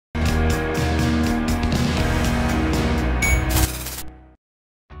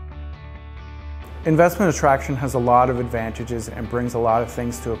Investment attraction has a lot of advantages and brings a lot of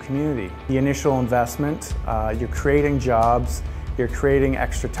things to a community. The initial investment, you're creating jobs, you're creating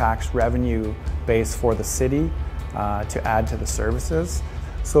extra tax revenue base for the city to add to the services.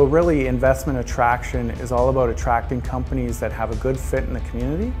 So really, investment attraction is all about attracting companies that have a good fit in the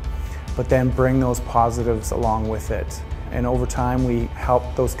community, but then bring those positives along with it. And over time, we help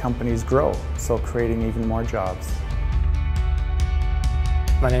those companies grow, so creating even more jobs.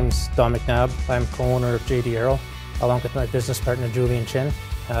 My name is Don McNabb. I'm co-owner of JD Aero, along with my business partner Julian Chin,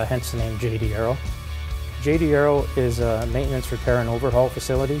 hence the name JD Aero. JD Aero is a maintenance, repair and overhaul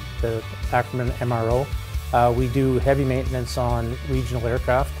facility, the acronym MRO. We do heavy maintenance on regional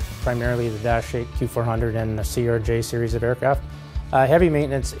aircraft, primarily the Dash 8 Q400 and the CRJ series of aircraft. Heavy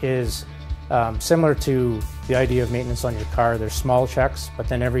maintenance is similar to the idea of maintenance on your car. There's small checks, but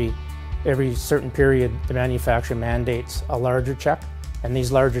then every certain period the manufacturer mandates a larger check, and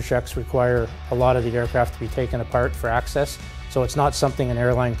these larger checks require a lot of the aircraft to be taken apart for access. So it's not something an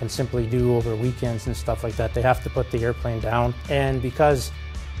airline can simply do over weekends and stuff like that. They have to put the airplane down, and because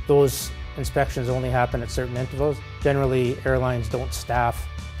those inspections only happen at certain intervals, generally airlines don't staff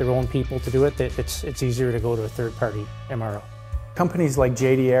their own people to do it. It's easier to go to a third-party MRO. Companies like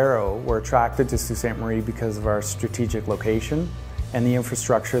JD Aero were attracted to Sault Ste. Marie because of our strategic location and the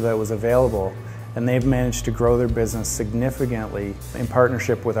infrastructure that was available, and they've managed to grow their business significantly in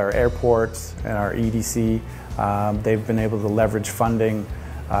partnership with our airports and our EDC. They've been able to leverage funding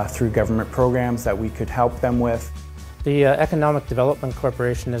through government programs that we could help them with. The Economic Development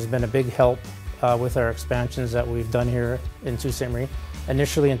Corporation has been a big help with our expansions that we've done here in Sault Ste. Marie.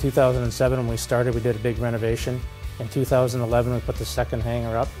 Initially in 2007 when we started, we did a big renovation. In 2011 we put the second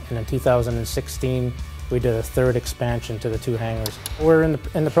hangar up, and in 2016 we did a third expansion to the 2 hangars. We're in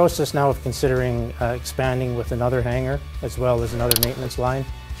the process now of considering expanding with another hangar as well as another maintenance line,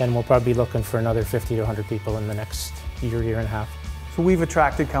 and we'll probably be looking for another 50 to 100 people in the next year and a half. So we've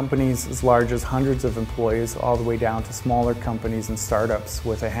attracted companies as large as hundreds of employees all the way down to smaller companies and startups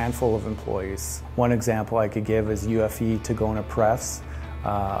with a handful of employees. One example I could give is UFE Tagona Press,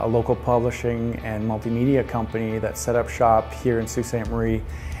 a local publishing and multimedia company that set up shop here in Sault Ste. Marie,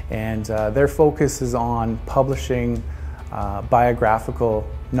 and their focus is on publishing biographical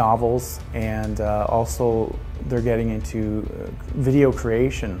novels, and also they're getting into video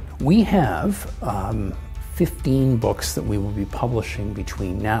creation. We have 15 books that we will be publishing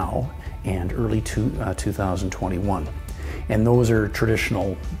between now and early 2021. And those are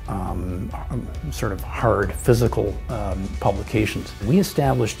traditional, sort of hard, physical publications. We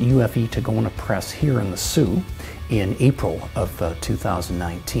established UFE Tagona Press here in the Sault in April of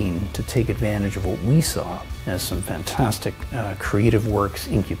 2019 to take advantage of what we saw as some fantastic creative works,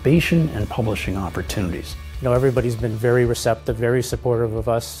 incubation and publishing opportunities. You know, everybody's been very receptive, very supportive of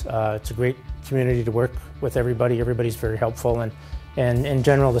us. It's a great community to work with everybody. Everybody's very helpful, and in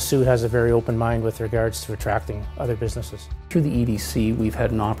general, the Sault has a very open mind with regards to attracting other businesses. Through the EDC, we've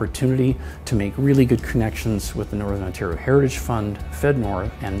had an opportunity to make really good connections with the Northern Ontario Heritage Fund, FedNorth,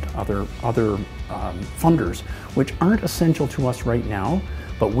 and other funders, which aren't essential to us right now,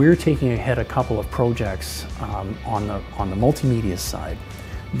 but we're taking ahead a couple of projects on the multimedia side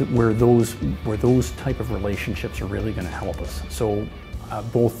where those type of relationships are really going to help us. So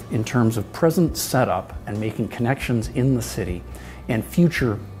both in terms of present setup and making connections in the city and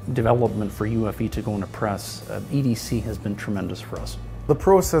future development for UFE Tagona Press, EDC has been tremendous for us. The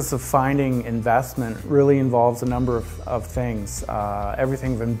process of finding investment really involves a number of things.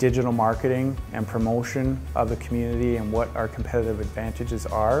 Everything from digital marketing and promotion of the community and what our competitive advantages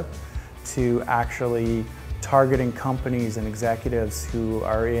are, to actually targeting companies and executives who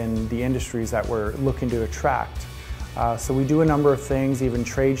are in the industries that we're looking to attract. So we do a number of things, even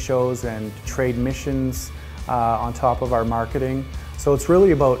trade shows and trade missions on top of our marketing. So it's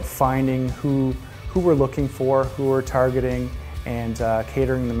really about finding who we're looking for, who we're targeting, and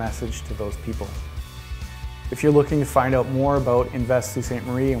catering the message to those people. If you're looking to find out more about Invest Sault Ste.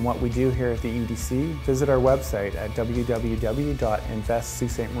 Marie and what we do here at the EDC, visit our website at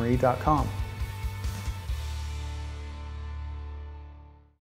www.investsaultstemarie.com.